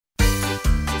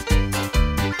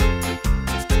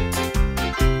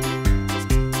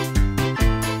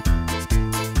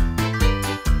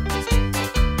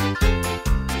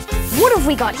What have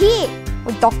we got here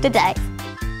with Dr. Dave?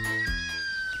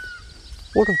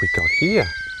 What have we got here?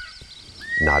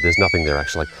 No, there's nothing there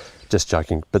actually. Just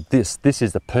joking. But this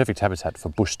is the perfect habitat for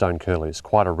bush stone-curlews,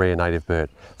 quite a rare native bird.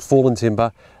 Fallen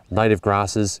timber, native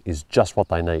grasses is just what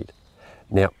they need.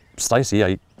 Now, Stacey,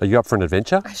 are you up for an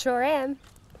adventure? I sure am.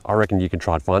 I reckon you can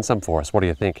try and find some for us. What do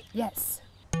you think? Yes.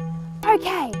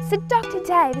 Okay, so Dr.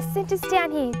 Dave has sent us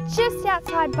down here just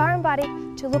outside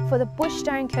Burrumbutty to look for the bush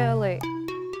stone-curlew.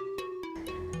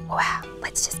 Wow,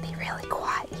 let's just be really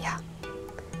quiet here.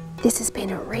 This has been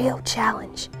a real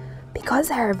challenge. Because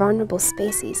they are a vulnerable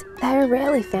species, they are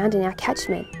rarely found in our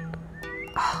catchment.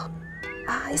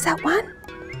 Is that one?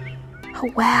 Oh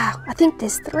wow, I think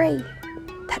there's 3.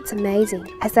 That's amazing,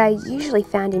 as they are usually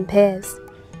found in pairs.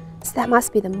 So that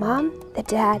must be the mum, the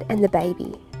dad and the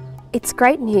baby. It's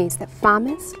great news that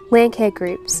farmers, land care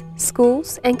groups,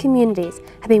 schools and communities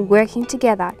have been working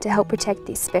together to help protect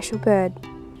this special bird.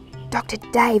 Dr.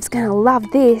 Dave's going to love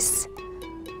this.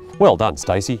 Well done,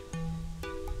 Stacey.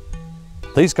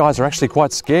 These guys are actually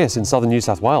quite scarce in southern New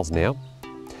South Wales now.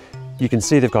 You can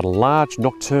see they've got a large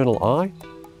nocturnal eye,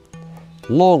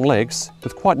 long legs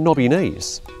with quite knobby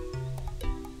knees.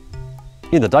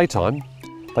 In the daytime,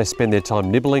 they spend their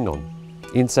time nibbling on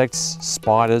insects,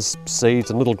 spiders,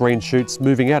 seeds and little green shoots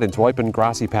moving out into open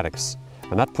grassy paddocks,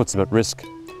 and that puts them at risk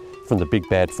from the big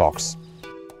bad fox.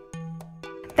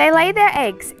 They lay their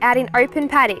eggs out in open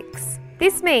paddocks.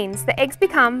 This means the eggs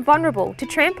become vulnerable to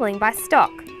trampling by stock,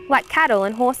 like cattle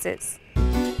and horses.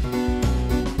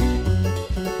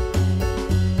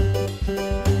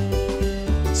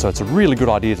 So it's a really good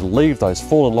idea to leave those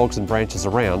fallen logs and branches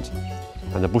around,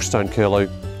 and the bush stone-curlew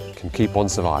can keep on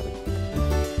surviving.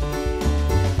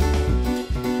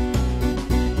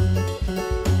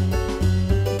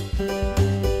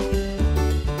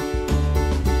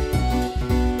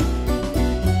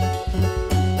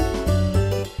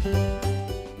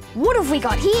 What have we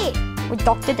got here with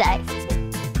Dr. Dave?